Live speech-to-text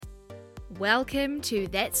Welcome to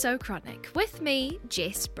That's So Chronic with me,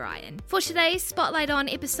 Jess Bryan. For today's Spotlight On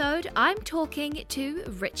episode, I'm talking to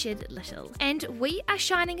Richard Little, and we are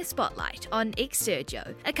shining a spotlight on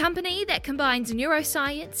Exsurgio, a company that combines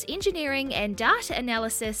neuroscience, engineering, and data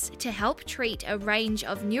analysis to help treat a range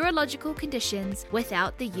of neurological conditions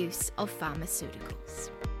without the use of pharmaceuticals.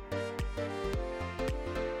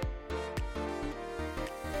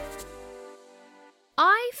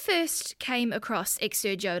 I first came across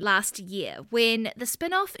Exsurgio last year when the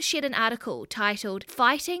spin-off shared an article titled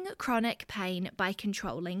Fighting Chronic Pain by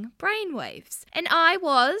Controlling Brainwaves. And I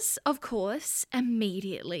was, of course,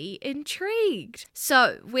 immediately intrigued.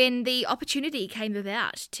 So when the opportunity came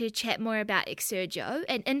about to chat more about Exsurgio,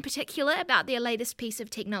 and in particular about their latest piece of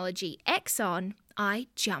technology, Axon, I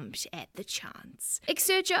jumped at the chance.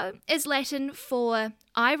 Exsurgio is Latin for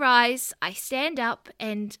I rise, I stand up,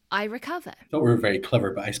 and I recover. I thought we were very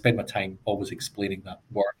clever, but I spend my time always explaining that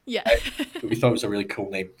word. Yeah. But we thought it was a really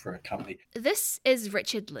cool name for a company. This is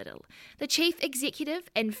Richard Little, the chief executive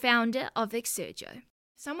and founder of Exsurgio.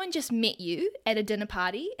 Someone just met you at a dinner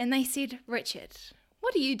party and they said, Richard,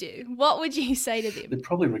 what do you do? What would you say to them? They'd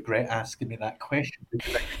probably regret asking me that question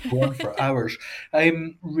because I could go on for hours.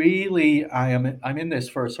 I'm in this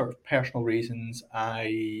for sort of personal reasons.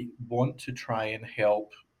 I want to try and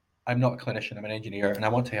help. I'm not a clinician, I'm an engineer, and I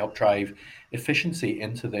want to help drive efficiency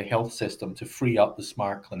into the health system to free up the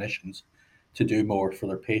smart clinicians to do more for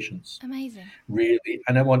their patients. Amazing. Really,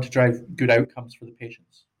 and I want to drive good outcomes for the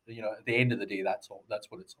patients. At the end of the day, that's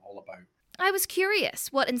what it's all about. I was curious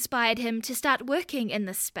what inspired him to start working in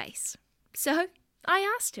this space. So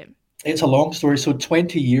I asked him. It's a long story. So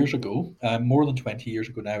 20 years ago, more than 20 years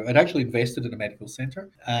ago now, I'd actually invested in a medical centre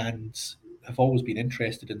and have always been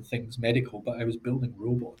interested in things medical, but I was building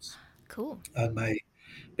robots. Cool. And my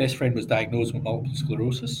best friend was diagnosed with multiple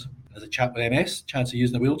sclerosis. As a chap with MS, chance of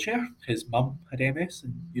using a wheelchair. His mum had MS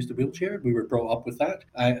and used a wheelchair. We were brought up with that.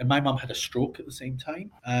 And my mum had a stroke at the same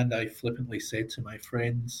time. And I flippantly said to my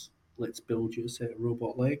friends, let's build you a set of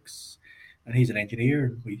robot legs. And he's an engineer,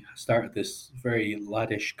 and we started this very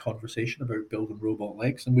laddish conversation about building robot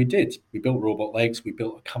legs, and we did. We built robot legs, we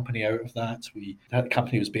built a company out of that. That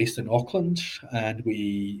company was based in Auckland, and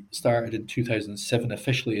we started in 2007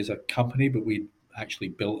 officially as a company, but we actually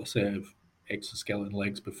built a set of exoskeleton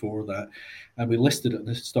legs before that, and we listed it on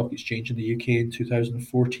the stock exchange in the UK in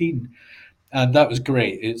 2014. And that was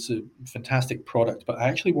great. It's a fantastic product, but I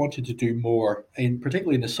actually wanted to do more,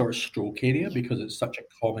 particularly in the sort of stroke area, because it's such a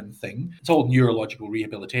common thing. It's all neurological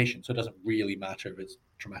rehabilitation, so it doesn't really matter if it's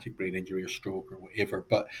traumatic brain injury or stroke or whatever.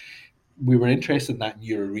 But we were interested in that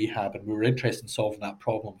neuro rehab, and we were interested in solving that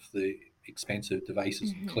problem of the expensive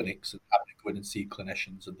devices in clinics and having to go in and see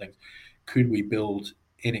clinicians and things. Could we build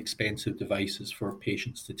inexpensive devices for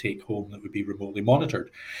patients to take home that would be remotely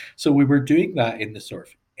monitored? So we were doing that in the sort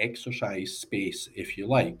of exercise space, if you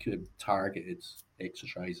like, targeted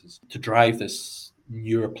exercises to drive this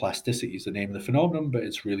neuroplasticity is the name of the phenomenon, but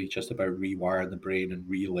it's really just about rewiring the brain and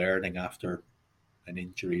relearning after an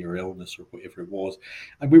injury or illness or whatever it was.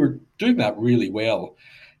 And we were doing that really well.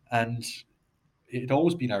 And it had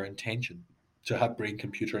always been our intention to have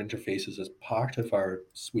brain-computer interfaces as part of our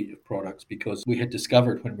suite of products, because we had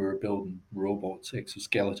discovered when we were building robots,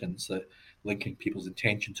 exoskeletons, that linking people's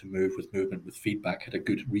intention to move with movement with feedback had a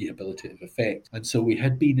good rehabilitative effect. And so we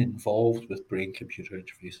had been involved with brain-computer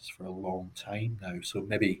interfaces for a long time now. So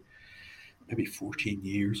maybe 14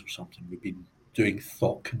 years or something, we've been doing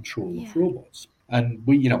thought control of robots. And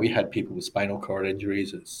we had people with spinal cord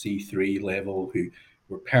injuries at C3 level who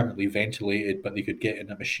were permanently ventilated, but they could get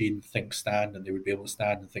in a machine, think, stand, and they would be able to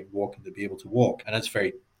stand, and think, walk, and they'd be able to walk. And that's a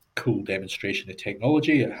very cool demonstration of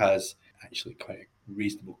technology. It has actually quite a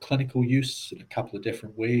reasonable clinical use in a couple of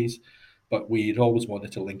different ways, but we'd always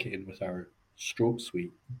wanted to link it in with our stroke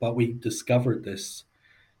suite. But we discovered this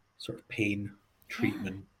sort of pain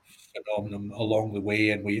treatment phenomenon along the way,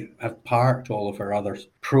 and we have parked all of our other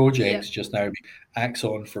projects just now.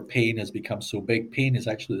 Axon for pain has become so big. Pain is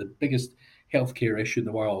actually the biggest healthcare issue in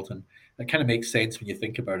the world, and that kind of makes sense when you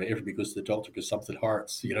think about it. Everybody goes to the doctor because something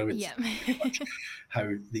hurts, it's pretty much how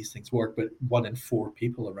these things work. But 1 in 4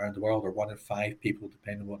 people around the world, or 1 in 5 people,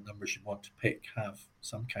 depending on what numbers you want to pick, have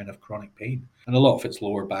some kind of chronic pain. And a lot of it's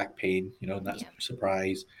lower back pain, and that's no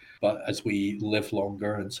surprise. But as we live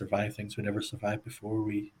longer and survive things we never survived before,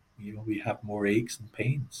 we have more aches and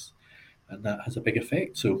pains, and that has a big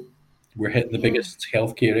effect. So we're hitting the biggest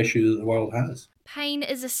healthcare issue that the world has. Pain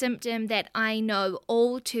is a symptom that I know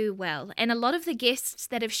all too well, and a lot of the guests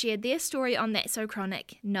that have shared their story on That's So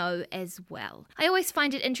Chronic know as well. I always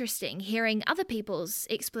find it interesting hearing other people's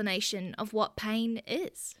explanation of what pain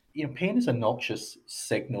is. Pain is a noxious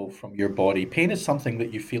signal from your body. Pain is something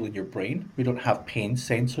that you feel in your brain. We don't have pain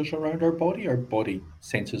sensors around our body. Our body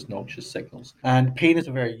senses noxious signals. And pain is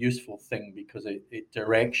a very useful thing because it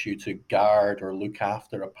directs you to guard or look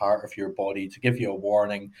after a part of your body, to give you a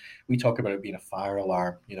warning. We talk about it being a fire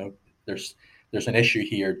alarm. There's an issue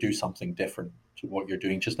here, do something different to what you're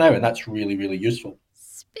doing just now. And that's really, really useful.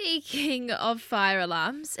 Speaking of fire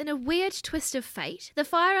alarms, in a weird twist of fate, the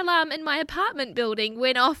fire alarm in my apartment building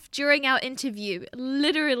went off during our interview,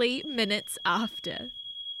 literally minutes after.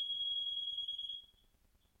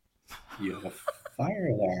 You have a fire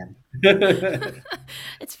alarm.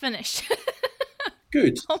 It's finished.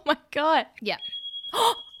 Good. Oh my god. Yeah.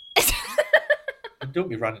 Don't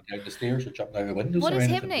be running down the stairs or jumping out the windows What or is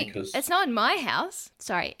anything. happening? Because It's not in my house.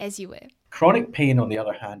 Sorry, as you were. chronic pain, on the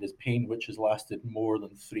other hand, is pain which has lasted more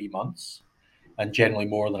than 3 months, and generally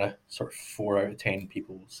more than a sort of 4 out of 10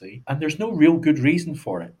 people will say. And there's no real good reason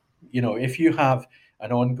for it. If you have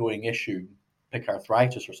an ongoing issue, pick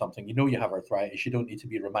arthritis or something, you have arthritis. You don't need to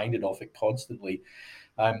be reminded of it constantly.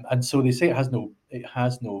 And so they say it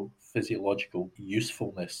has no physiological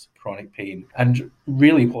usefulness, chronic pain. And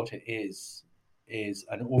really what it is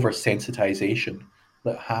an oversensitization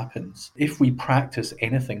that happens. If we practice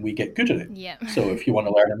anything, we get good at it. Yeah. So if you want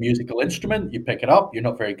to learn a musical instrument, you pick it up, you're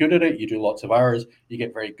not very good at it, you do lots of hours, you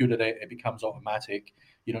get very good at it, it becomes automatic,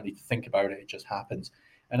 you don't need to think about it, it just happens.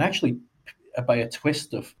 And actually, by a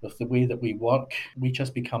twist of the way that we work, we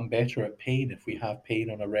just become better at pain. If we have pain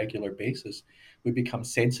on a regular basis, we become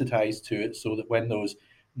sensitized to it, so that when those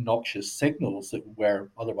noxious signals that were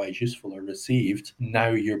otherwise useful are received, now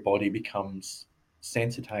your body becomes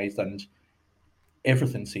sensitized, and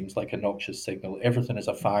everything seems like a noxious signal. Everything is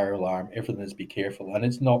a fire alarm. Everything is be careful, and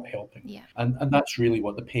it's not helping. Yeah. And that's really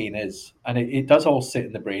what the pain is. And it does all sit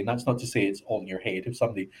in the brain. That's not to say it's all in your head. If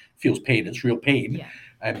somebody feels pain, it's real pain.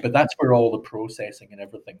 Yeah. But that's where all the processing and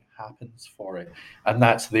everything happens for it. And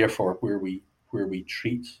that's therefore where we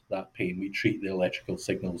treat that pain. We treat the electrical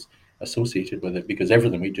signals associated with it, because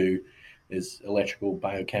everything we do is electrical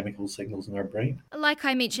biochemical signals in our brain. Like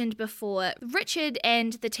I mentioned before, Richard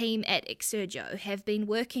and the team at Exergo have been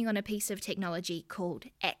working on a piece of technology called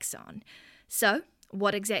Axon. So,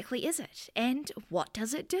 what exactly is it, and what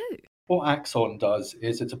does it do? What Axon does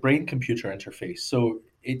is it's a brain-computer interface. So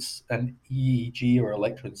it's an EEG or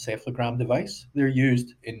electroencephalogram device. They're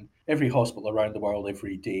used in every hospital around the world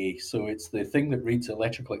every day. So it's the thing that reads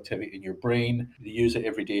electrical activity in your brain. They use it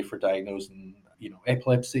every day for diagnosing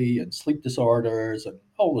epilepsy and sleep disorders and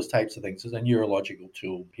all those types of things. It's a neurological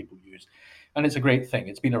tool people use. And it's a great thing.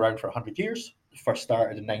 It's been around for 100 years. First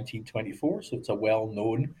started in 1924, so it's a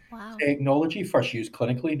well-known technology. First used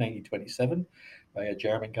clinically in 1927 by a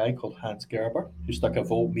German guy called Hans Gerber, who stuck a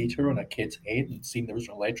voltmeter on a kid's head and seen there was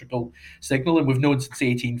an electrical signal. And we've known since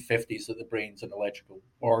the 1850s that the brain's an electrical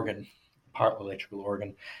organ, part electrical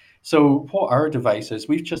organ. So what our device is,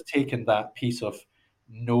 we've just taken that piece of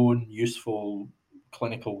known, useful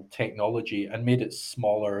clinical technology and made it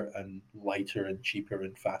smaller and lighter and cheaper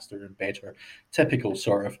and faster and better. Typical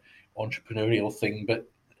sort of entrepreneurial thing, but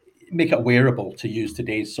make it wearable to use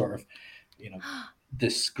today's sort of,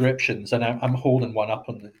 descriptions. And I'm holding one up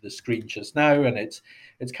on the screen just now, and it's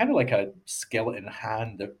kind of like a skeleton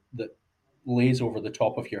hand that lays over the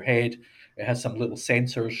top of your head. It has some little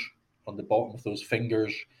sensors on the bottom of those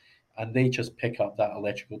fingers, and they just pick up that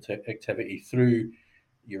electrical activity through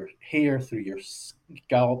your hair, through your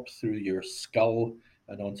scalp, through your skull,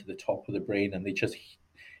 and onto the top of the brain. And they just,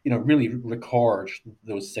 really record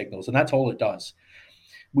those signals. And that's all it does.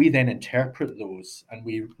 We then interpret those, and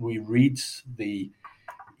we read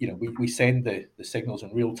we send the signals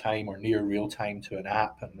in real time or near real time to an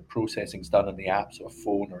app, and the processing's done on the app, so a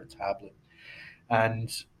phone or a tablet. And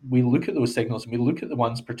we look at those signals, and we look at the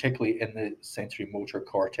ones particularly in the sensory motor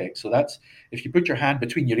cortex. So that's, if you put your hand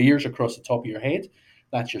between your ears across the top of your head,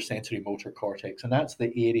 that's your sensory motor cortex. And that's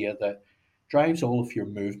the area that drives all of your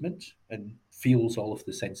movement and feels all of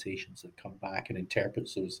the sensations that come back and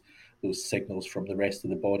interprets those signals from the rest of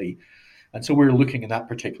the body. And so we're looking in that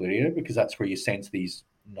particular area because that's where you sense these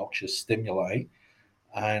noxious stimuli,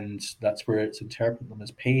 and that's where it's interpreting them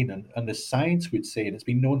as pain. And the science would say, and it's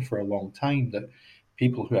been known for a long time, that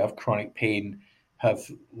people who have chronic pain have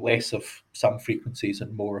less of some frequencies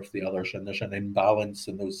and more of the others, and there's an imbalance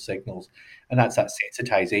in those signals, and that's that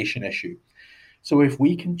sensitization issue. So if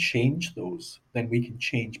we can change those, then we can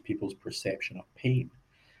change people's perception of pain.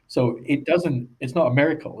 So it's not a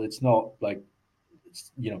miracle. It's not like,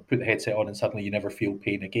 put the headset on and suddenly you never feel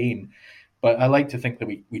pain again. But I like to think that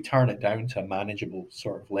we turn it down to a manageable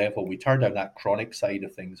sort of level. We turn down that chronic side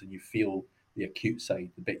of things, and you feel the acute side,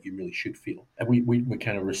 the bit you really should feel. And we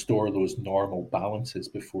kind of restore those normal balances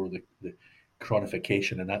before the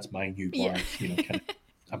chronification, and that's my new Yeah. word, kind of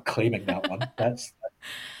I'm claiming that one. That's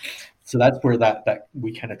where that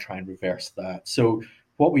we kind of try and reverse that. So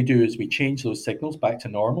what we do is we change those signals back to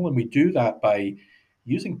normal, and we do that by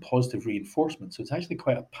using positive reinforcement. So it's actually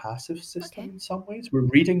quite a passive system Okay. in some ways. We're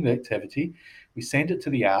reading the activity, we send it to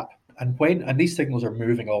the app, and these signals are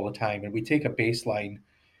moving all the time, and we take a baseline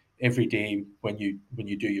every day when you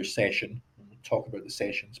do your session. We'll talk about the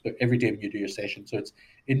sessions, but every day when you do your session, so it's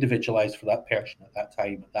individualized for that person at that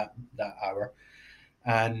time, at that hour.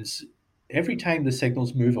 And every time the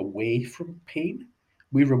signals move away from pain,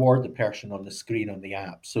 we reward the person on the screen on the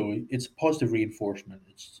app. So it's positive reinforcement.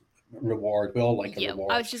 It's reward. We all like a Yeah, I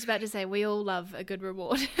reward. was just about to say we all love a good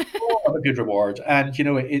reward. Have a good reward, and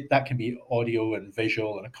that can be audio and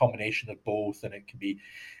visual and a combination of both, and it can be.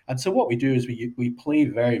 And so what we do is we play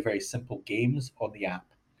very very simple games on the app,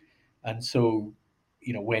 and so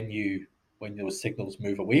when those signals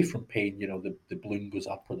move away from pain, the balloon goes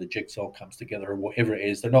up or the jigsaw comes together or whatever it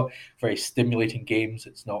is. They're not very stimulating games.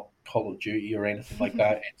 It's not Call of Duty or anything like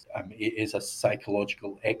that. It is a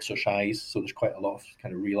psychological exercise, so there's quite a lot of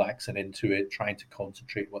kind of relaxing into it, trying to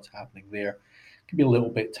concentrate what's happening there. It can be a little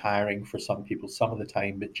bit tiring for some people some of the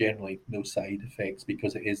time, but generally no side effects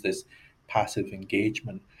because it is this passive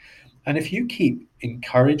engagement. And if you keep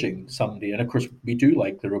encouraging somebody, and of course we do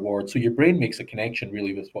like the reward, so your brain makes a connection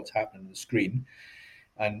really with what's happening on the screen,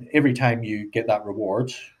 and every time you get that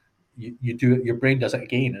reward, you do it. Your brain does it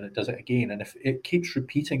again, and it does it again, and if it keeps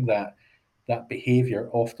repeating that behavior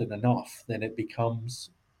often enough, then it becomes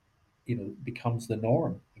the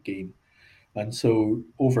norm again. And so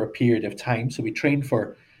over a period of time, so we train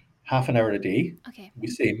for half an hour a day. Okay. We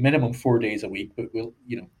say minimum 4 days a week, but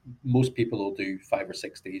most people will do 5 or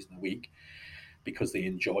 6 days in a week because they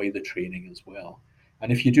enjoy the training as well.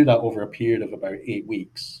 And if you do that over a period of about 8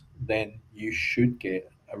 weeks, then you should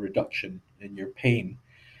get a reduction in your pain.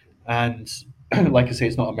 And like I say,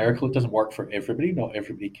 it's not a miracle. It doesn't work for everybody. Not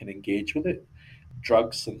everybody can engage with it.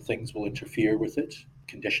 Drugs and things will interfere with it,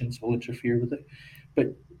 conditions will interfere with it.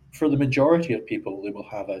 But for the majority of people, they will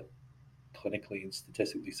have a clinically and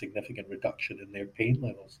statistically significant reduction in their pain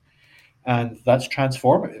levels. And that's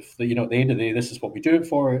transformative. At the end of the day, this is what we do it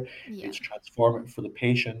for. Yeah. It's transformative for the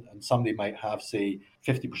patient. And somebody might have, say,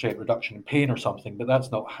 50% reduction in pain or something, but that's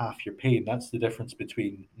not half your pain. That's the difference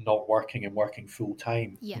between not working and working full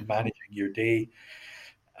time, Yeah. managing your day.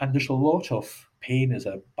 And there's a lot of pain is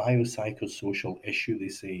a biopsychosocial issue, they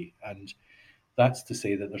say. And that's to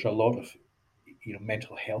say that there's a lot of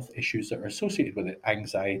mental health issues that are associated with it.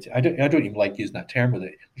 Anxiety. I don't even like using that term with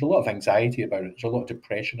it. There's a lot of anxiety about it. There's a lot of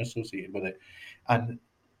depression associated with it, and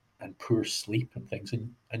poor sleep and things.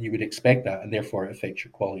 And you would expect that, and therefore it affects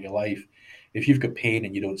your quality of life. If you've got pain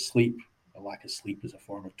and you don't sleep, a lack of sleep is a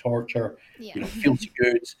form of torture. Yeah. You don't feel so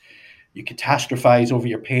good. You catastrophize over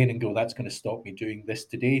your pain and go, that's going to stop me doing this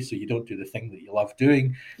today. So you don't do the thing that you love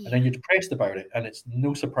doing, Yeah. and then you're depressed about it. And it's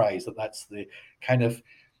no surprise that that's the kind of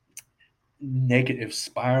negative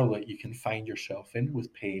spiral that you can find yourself in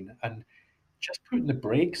with pain. And just putting the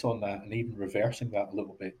brakes on that and even reversing that a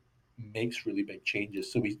little bit makes really big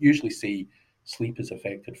changes. So we usually see sleep is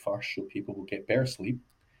affected first, so people will get better sleep,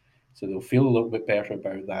 so they'll feel a little bit better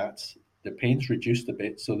about that. The pain's reduced a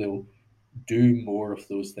bit, so they'll do more of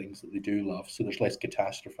those things that they do love, so there's less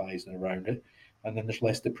catastrophizing around it, and then there's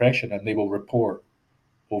less depression, and they will report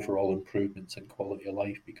overall improvements in quality of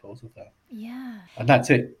life because of that. Yeah. And that's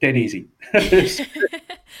it, dead easy.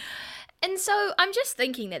 And so I'm just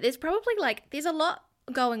thinking that there's probably there's a lot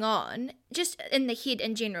going on just in the head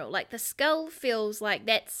in general. Like the skull feels like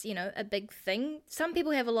that's, a big thing. Some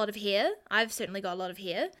people have a lot of hair. I've certainly got a lot of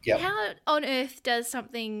hair. Yep. How on earth does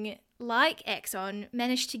something like Axon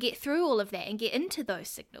manage to get through all of that and get into those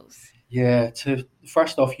signals? Yeah,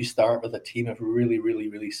 first off, you start with a team of really, really,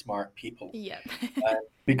 really smart people. Yeah.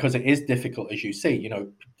 Because it is difficult, as you say,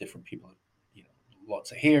 different people have,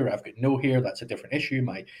 lots of hair. I've got no hair. That's a different issue.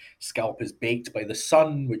 My scalp is baked by the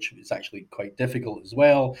sun, which is actually quite difficult as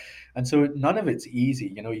well. And so none of it's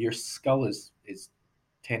easy. Your skull is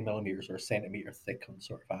 10 millimeters or a centimeter thick on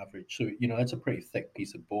sort of average. So, that's a pretty thick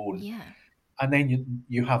piece of bone. Yeah. And then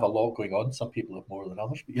you have a lot going on. Some people have more than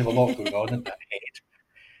others, but you have a lot going on in that head.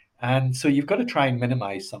 And so you've got to try and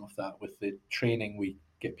minimize some of that with the training. We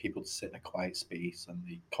get people to sit in a quiet space and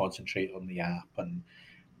they concentrate on the app.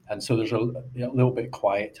 And so there's a little bit of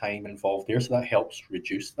quiet time involved there. So that helps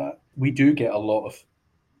reduce that. We do get a lot of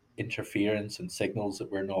interference and signals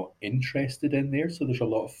that we're not interested in there. So there's a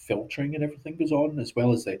lot of filtering and everything goes on, as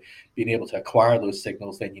well as being able to acquire those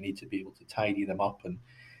signals. Then you need to be able to tidy them up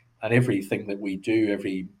And everything that we do,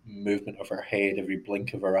 every movement of our head, every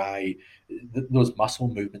blink of our eye, those muscle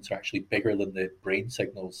movements are actually bigger than the brain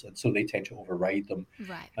signals, and so they tend to override them.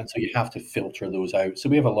 Right. And so you have to filter those out. So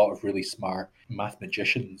we have a lot of really smart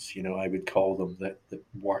mathematicians, I would call them, that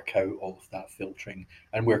work out all of that filtering,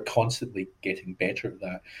 and we're constantly getting better at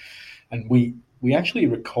that. And we actually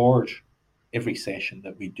record every session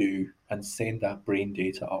that we do and send that brain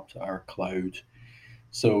data up to our cloud.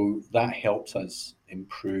 So that helps us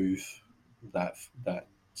improve that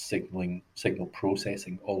signal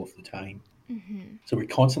processing all of the time. Mm-hmm. So we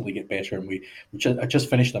constantly get better, and I just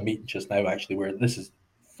finished a meeting just now actually where this is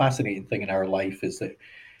fascinating thing in our life is that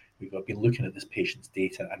we've been looking at this patient's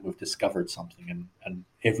data and we've discovered something, and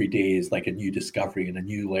every day is like a new discovery and a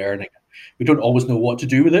new learning. We don't always know what to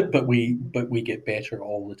do with it, but we get better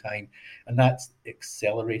all the time, and that's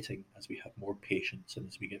accelerating as we have more patients and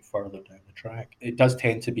as we get further down the track. It does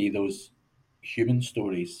tend to be those human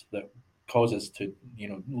stories that cause us to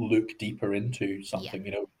look deeper into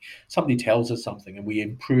something. Somebody tells us something and we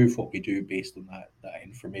improve what we do based on that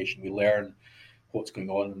information. We learn what's going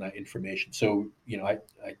on in that information. So, I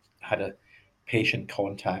had a patient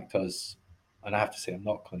contact us, and I have to say, I'm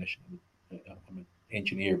not a clinician, I'm an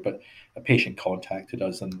engineer, but a patient contacted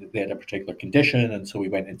us and they had a particular condition. And so we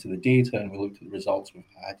went into the data and we looked at the results we've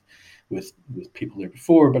had with people there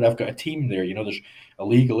before. But I've got a team there. There's a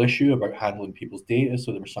legal issue about handling people's data.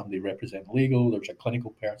 So there was somebody representing legal, there was a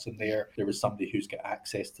clinical person there was somebody who's got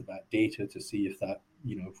access to that data to see if that,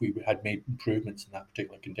 if we had made improvements in that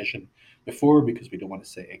particular condition before, because we don't want to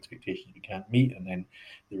set expectations we can't meet. And then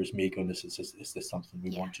there was me going, is this something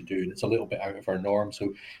we want to do? And it's a little bit out of our norm.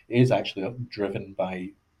 So it is actually driven by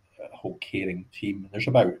a whole caring team. There's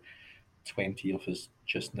about 20 of us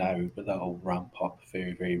just now, but that'll ramp up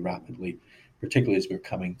very, very rapidly, particularly as we're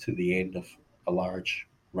coming to the end of a large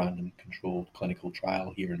random controlled clinical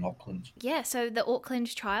trial here in Auckland. Yeah, so the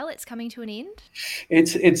Auckland trial, it's coming to an end?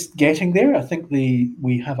 It's getting there. I think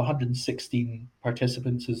we have 116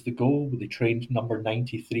 participants as the goal. They trained number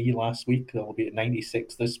 93 last week. They'll be at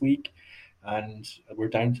 96 this week. And we're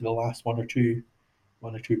down to the last one or two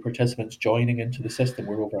participants joining into the system.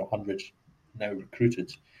 We're over 100 now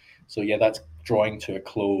recruited. So yeah, that's drawing to a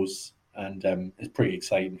close, and it's pretty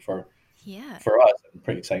exciting for us, and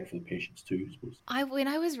pretty exciting for the patients too, I suppose. When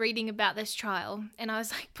I was reading about this trial and I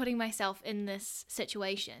was like putting myself in this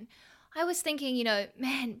situation, I was thinking,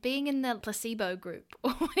 man, being in the placebo group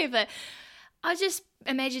or whatever, I was just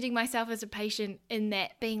imagining myself as a patient in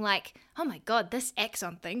that, being like, oh my God, this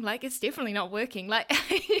axon thing, like, it's definitely not working. Like,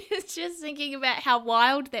 it's just thinking about how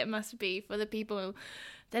wild that must be for the people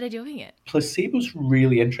that are doing it. Placebo's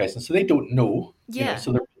really interesting. So they don't know. Yeah.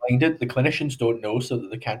 So they're blinded. The clinicians don't know, so that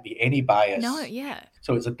there can't be any bias. No, yeah.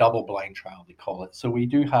 So it's a double blind trial, they call it. So we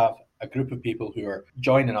do have a group of people who are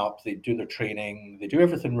joining up. They do their training. They do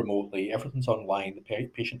everything remotely. Everything's online. The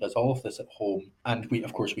patient does all of this at home. And we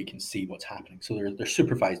can see what's happening. So they're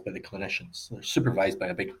supervised by the clinicians. They're supervised by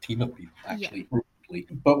a big team of people, actually. Yeah.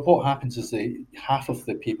 But what happens is half of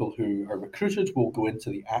the people who are recruited will go into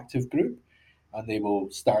the active group, and they will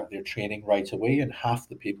start their training right away, and half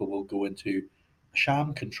the people will go into a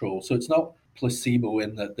sham control. So it's not placebo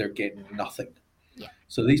in that they're getting nothing. Yeah.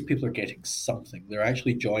 So these people are getting something. They're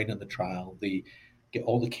actually joining the trial. They get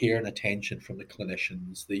all the care and attention from the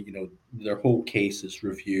clinicians. Their whole case is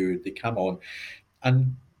reviewed. They come on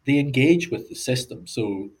and they engage with the system.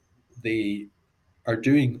 So they are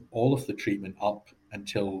doing all of the treatment up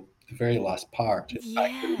until the very last part. In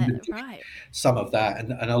fact, right. Some of that,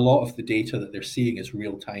 and a lot of the data that they're seeing is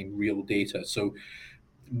real-time, real data. So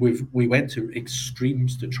we went to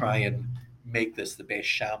extremes to try and make this the best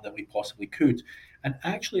sham that we possibly could. And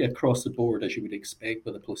actually across the board, as you would expect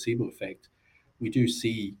with a placebo effect, we do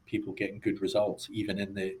see people getting good results even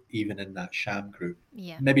in that sham group.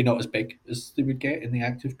 Yeah. Maybe not as big as they would get in the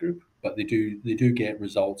active group, but they do get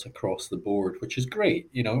results across the board, which is great,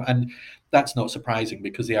 and that's not surprising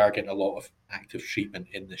because they are getting a lot of active treatment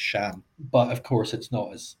in the sham. But of course it's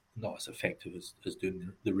not as effective as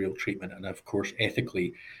doing the real treatment. And of course,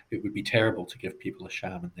 ethically, it would be terrible to give people a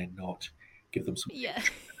sham and then not give them some treatment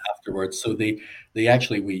afterwards. So they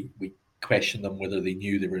actually, we question them whether they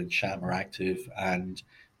knew they were in sham or active, and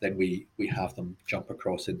then we have them jump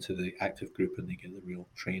across into the active group and they get the real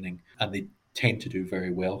training. And they tend to do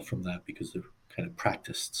very well from that because they've kind of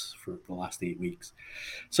practiced for the last 8 weeks.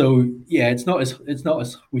 So yeah, it's not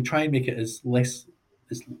as we try and make it as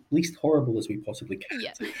least horrible as we possibly can.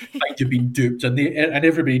 Yeah. Find you've been duped, and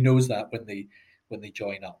everybody knows that when they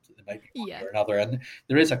join up, that there might be one or another. And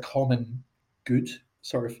there is a common good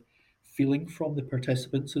sort of feeling from the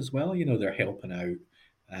participants as well. They're helping out.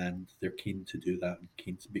 and they're keen to do that,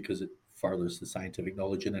 because it furthers the scientific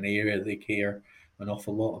knowledge in an area they care an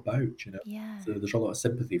awful lot about. Yeah. So there's a lot of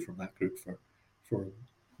sympathy from that group for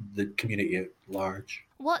the community at large.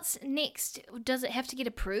 What's next? Does it have to get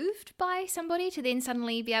approved by somebody to then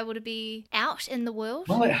suddenly be able to be out in the world?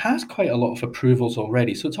 Well, it has quite a lot of approvals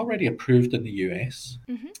already. So it's already approved in the US.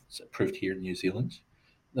 Mm-hmm. It's approved here in New Zealand.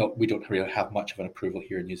 No, we don't really have much of an approval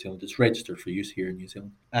here in New Zealand. It's registered for use here in New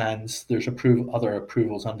Zealand. And there's other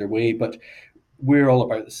approvals underway, but we're all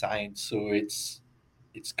about the science. So it's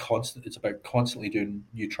constant. It's about constantly doing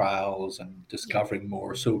new trials and discovering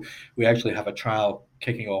more. So we actually have a trial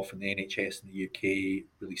kicking off in the NHS in the UK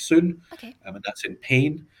really soon, Okay. and that's in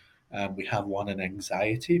pain. We have one in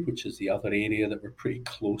anxiety, which is the other area that we're pretty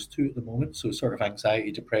close to at the moment. So sort of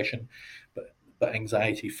anxiety, depression, but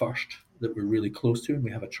anxiety first that we're really close to, and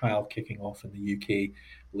we have a trial kicking off in the UK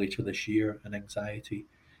later this year in anxiety,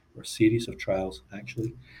 or a series of trials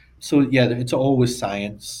actually. So yeah, it's always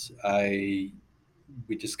science.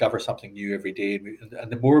 We discover something new every day, and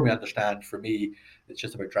the more we understand, for me, it's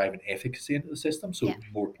just about driving efficacy into the system, so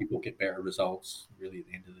more people get better results really at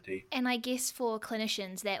the end of the day. And I guess for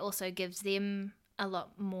clinicians that also gives them a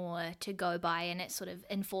lot more to go by, and it sort of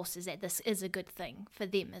enforces that this is a good thing for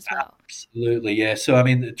them as well. Absolutely, yeah. So I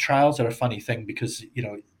mean, the trials are a funny thing because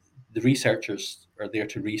the researchers are there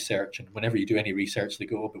to research, and whenever you do any research, they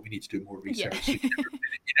go, "Oh, but we need to do more research." Yeah. So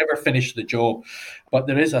you never finish the job, but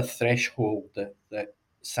there is a threshold that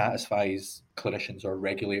satisfies clinicians or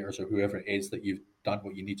regulators or whoever it is that you've done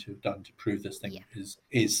what you need to have done to prove this thing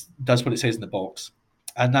is does what it says in the box.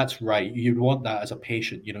 And that's right. You'd want that as a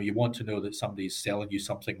patient. You want to know that somebody's selling you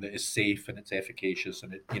something that is safe and it's efficacious.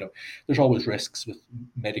 And there's always risks with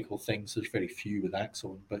medical things. There's very few with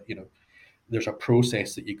Axone, but there's a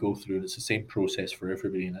process that you go through, and it's the same process for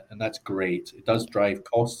everybody, and that's great. It does drive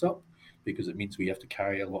costs up because it means we have to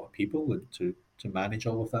carry a lot of people and to manage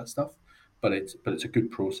all of that stuff. But it's a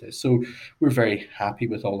good process. So we're very happy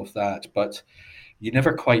with all of that. But you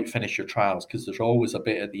never quite finish your trials because there's always a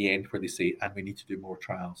bit at the end where they say, and we need to do more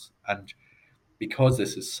trials. And because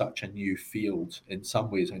this is such a new field, in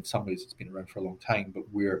some ways it's been around for a long time, but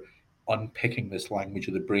we're unpicking this language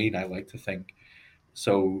of the brain, I like to think.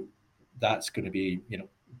 So that's going to be,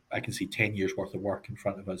 I can see 10 years worth of work in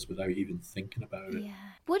front of us without even thinking about it. Yeah.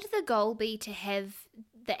 Would the goal be to have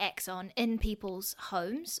the Axon in people's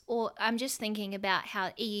homes? Or I'm just thinking about how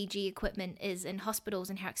EEG equipment is in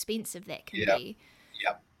hospitals and how expensive that can be.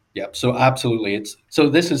 Yep. So absolutely.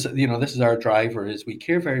 This is our driver, is we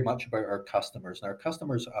care very much about our customers. And our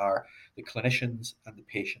customers are the clinicians and the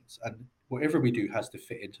patients. And whatever we do has to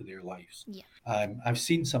fit into their lives. Yeah. I've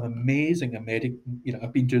seen some amazing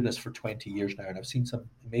I've been doing this for 20 years now, and I've seen some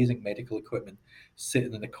amazing medical equipment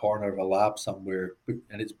sitting in the corner of a lab somewhere,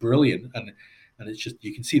 and it's brilliant. And it's just,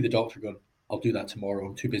 you can see the doctor going, "I'll do that tomorrow.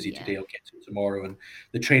 I'm too busy today. I'll get to it tomorrow." And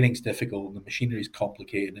the training's difficult, and the machinery's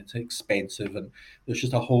complicated, and it's expensive, and there's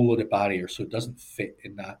just a whole load of barriers, so it doesn't fit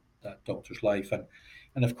in that doctor's life.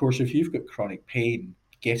 And of course, if you've got chronic pain,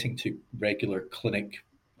 getting to regular clinic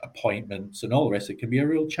appointments and all the rest, it can be a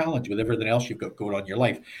real challenge with everything else you've got going on in your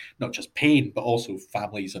life, not just pain, but also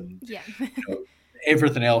families and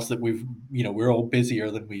everything else that we're all busier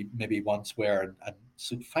than we maybe once were, and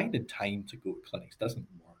so finding time to go to clinics doesn't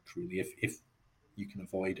work really if you can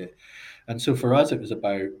avoid it. And so for us, it was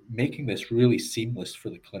about making this really seamless for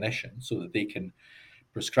the clinician so that they can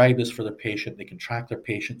prescribe this for their patient, they can track their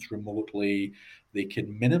patients remotely, they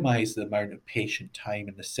can minimize the amount of patient time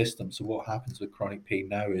in the system. So what happens with chronic pain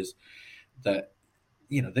now is that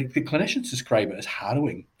the clinicians describe it as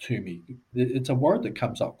harrowing to me. It's a word that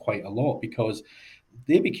comes up quite a lot because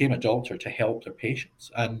they became a doctor to help their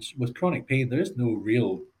patients. And with chronic pain, there is no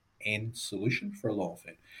real end solution for a lot of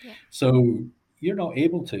it. Yeah. So you're not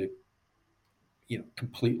able to,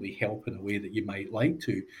 completely help in a way that you might like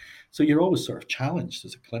to. So you're always sort of challenged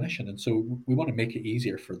as a clinician. And so we want to make it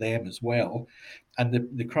easier for them as well. And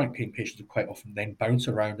the chronic pain patients will quite often then bounce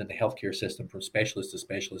around in the healthcare system from specialist to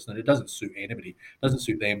specialist, and it doesn't suit anybody. It doesn't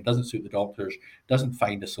suit them, doesn't suit the doctors, doesn't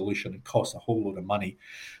find a solution, and costs a whole load of money.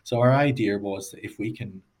 So our idea was that if we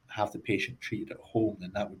can have the patient treated at home,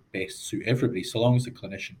 then that would best suit everybody, so long as the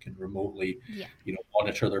clinician can remotely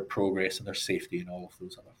monitor their progress and their safety and all of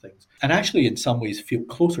those other things. And actually, in some ways, feel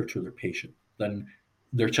closer to their patient than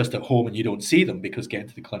they're just at home and you don't see them because getting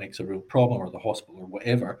to the clinic's a real problem, or the hospital or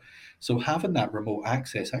whatever. So having that remote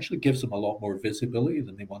access actually gives them a lot more visibility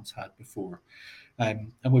than they once had before.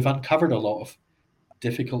 And we've uncovered a lot of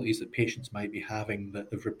difficulties that patients might be having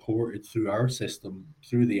that they've reported through our system,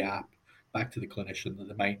 through the app, back to the clinician, that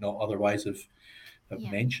they might not otherwise have have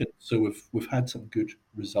Yeah. mentioned. So we've had some good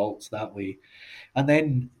results that way. And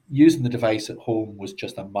then using the device at home was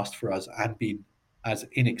just a must for us, and being as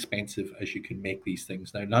inexpensive as you can make these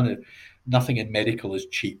things. Now, nothing in medical is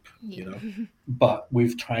cheap, Yeah. but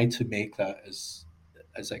we've tried to make that as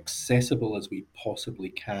accessible as we possibly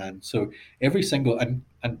can. So every single and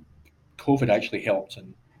COVID actually helped,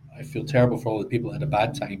 and I feel terrible for all the people that had a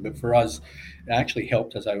bad time, but for us, it actually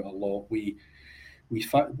helped us out a lot. We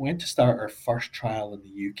went to start our first trial in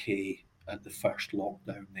the UK at the first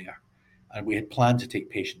lockdown there. And we had planned to take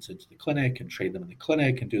patients into the clinic and train them in the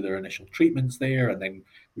clinic and do their initial treatments there. And then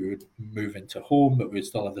we would move into home, but we'd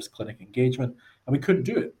still have this clinic engagement. And we couldn't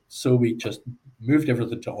do it. So we just moved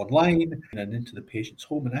everything to online and into the patient's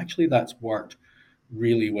home. And actually, that's worked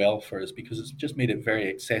really well for us because it's just made it very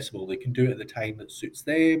accessible. They can do it at the time that suits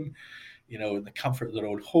them, in the comfort of their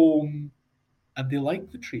own home, and they like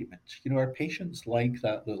the treatment. Our patients like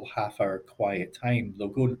that little half-hour quiet time. They'll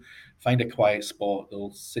go and find a quiet spot.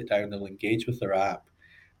 They'll sit down. They'll engage with their app.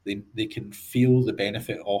 They can feel the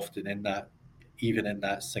benefit often in that, even in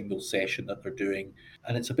that single session that they're doing,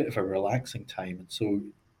 and it's a bit of a relaxing time. And so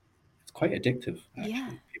it's quite addictive, Yeah.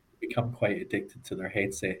 actually. People become quite addicted to their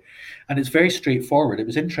headset. And it's very straightforward. It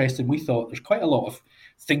was interesting. We thought there's quite a lot of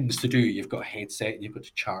things to do. You've got a headset, you've got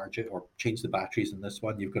to charge it or change the batteries in this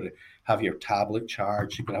one. You've got to have your tablet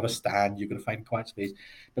charged, you've got to have a stand, you've got to find quiet space.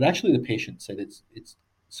 But actually the patient said it's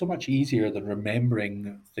so much easier than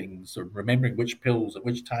remembering things or remembering which pills at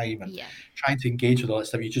which time and Yeah. trying to engage with all that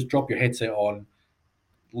stuff. You just drop your headset on,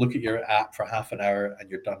 look at your app for half an hour, and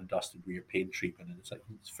you're done and dusted with your pain treatment. And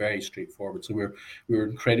it's very straightforward. So we were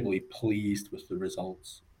incredibly pleased with the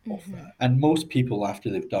results of Hmm. that. And most people, after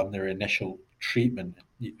they've done their initial treatment,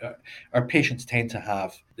 our patients tend to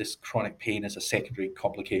have this chronic pain as a secondary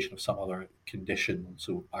complication of some other condition,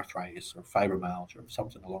 so arthritis or fibromyalgia or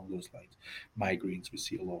something along those lines. Migraines we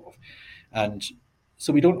see a lot of, and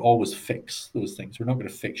so we don't always fix those things. We're not going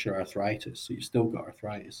to fix your arthritis, so you've still got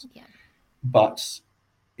arthritis, Yeah. but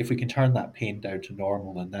if we can turn that pain down to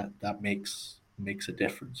normal, then that makes a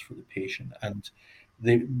difference for the patient. And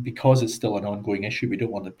because it's still an ongoing issue, we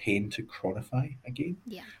don't want the pain to chronify again.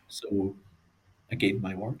 Yeah. So again,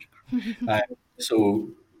 my word. Uh, so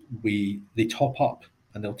they top up,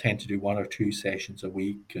 and they'll tend to do 1 or 2 sessions a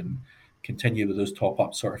week and continue with those top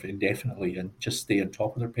ups sort of indefinitely and just stay on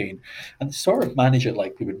top of their pain and sort of manage it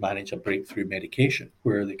like they would manage a breakthrough medication,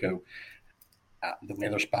 where they go, the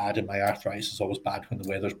weather's bad and my arthritis is always bad when the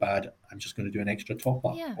weather's bad. I'm just going to do an extra top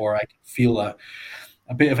up. Yeah. Or I can feel a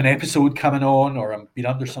bit of an episode coming on, or I'm being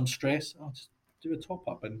under some stress. I'll just do a top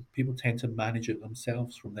up. And people tend to manage it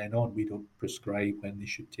themselves from then on. We don't prescribe when they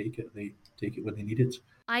should take it. They take it when they need it.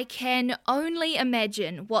 I can only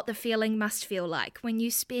imagine what the feeling must feel like when you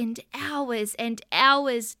spend hours and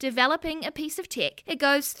hours developing a piece of tech. It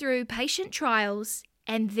goes through patient trials,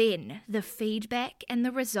 and then the feedback and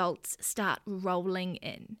the results start rolling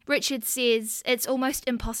in. Richard says it's almost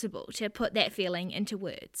impossible to put that feeling into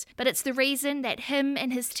words, but it's the reason that him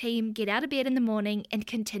and his team get out of bed in the morning and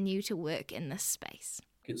continue to work in this space.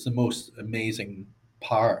 It's the most amazing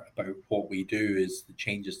part about what we do is the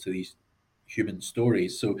changes to these human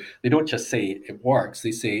stories. So they don't just say it works,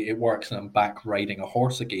 they say it works and I'm back riding a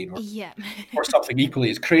horse again, Yeah. or something equally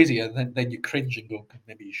as crazy, and then you cringe and go,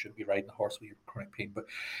 maybe you shouldn't be riding a horse with your chronic pain. But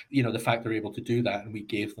the fact they're able to do that and we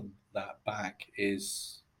gave them that back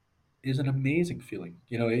is an amazing feeling.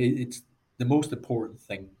 It's the most important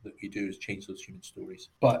thing that we do is change those human stories.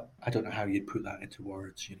 But I don't know how you'd put that into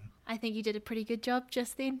words. I think you did a pretty good job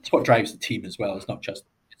just then. It's what drives the team as well. It's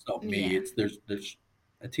not me. Yeah. It's there's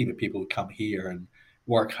a team of people who come here and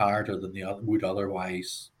work harder than they would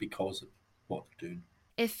otherwise because of what they're doing.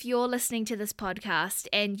 If you're listening to this podcast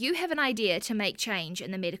and you have an idea to make change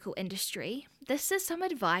in the medical industry, this is some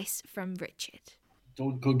advice from Richard.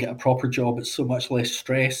 Don't go get a proper job. It's so much less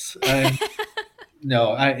stress.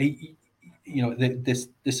 No,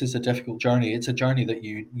 this is a difficult journey. It's a journey that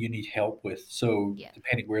you need help with. So Yeah.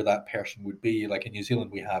 depending where that person would be, like in New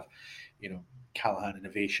Zealand, we have, Callaghan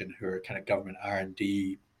Innovation, who are kind of government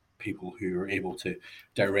R&D people who are able to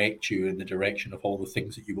direct you in the direction of all the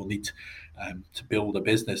things that you will need to build a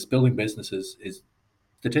business. Building businesses is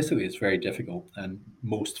statistically it's very difficult, and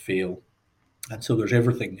most fail. And so there's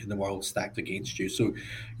everything in the world stacked against you. So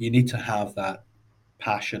you need to have that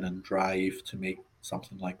passion and drive to make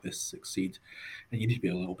something like this succeed. And you need to be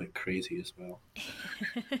a little bit crazy as well.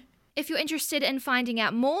 If you're interested in finding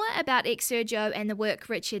out more about Exsurgio and the work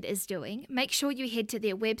Richard is doing, make sure you head to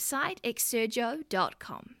their website,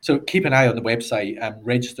 exsurgio.com. So keep an eye on the website and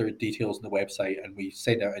register details on the website, and we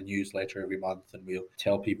send out a newsletter every month, and we'll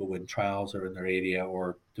tell people when trials are in their area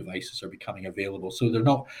or devices are becoming available. So they're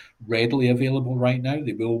not readily available right now.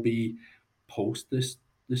 They will be post this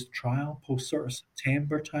trial, post sort of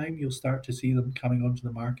September time. You'll start to see them coming onto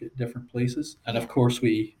the market in different places. And of course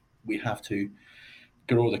we have to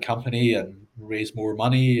grow the company and raise more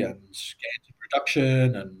money and get into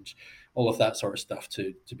production and all of that sort of stuff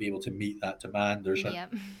to be able to meet that demand. There's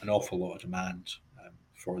an awful lot of demand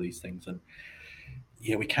for these things, and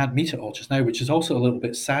we can't meet it all just now, which is also a little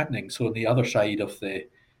bit saddening. So on the other side of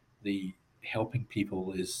the helping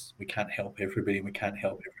people is we can't help everybody, and we can't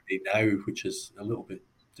help everybody now, which is a little bit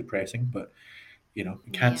depressing, but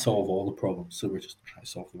we can't solve all the problems, so we're just trying to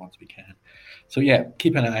solve the ones we can. So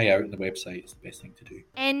keep an eye out on the website. It's the best thing to do.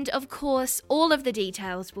 And of course, all of the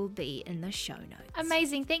details will be in the show notes.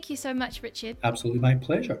 Amazing. Thank you so much, Richard. Absolutely my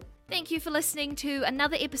pleasure. Thank you for listening to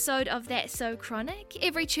another episode of That's So Chronic.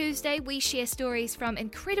 Every Tuesday, we share stories from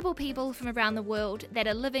incredible people from around the world that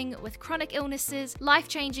are living with chronic illnesses,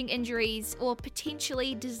 life-changing injuries, or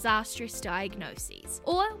potentially disastrous diagnoses.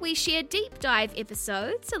 Or we share deep dive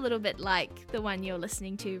episodes, a little bit like the one you're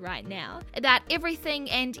listening to right now, about everything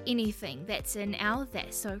and anything that's in our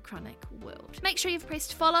That's So Chronic world. Make sure you've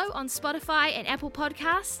pressed follow on Spotify and Apple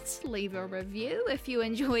Podcasts. Leave a review if you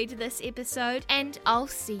enjoyed this episode, and I'll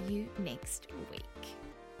see you next week.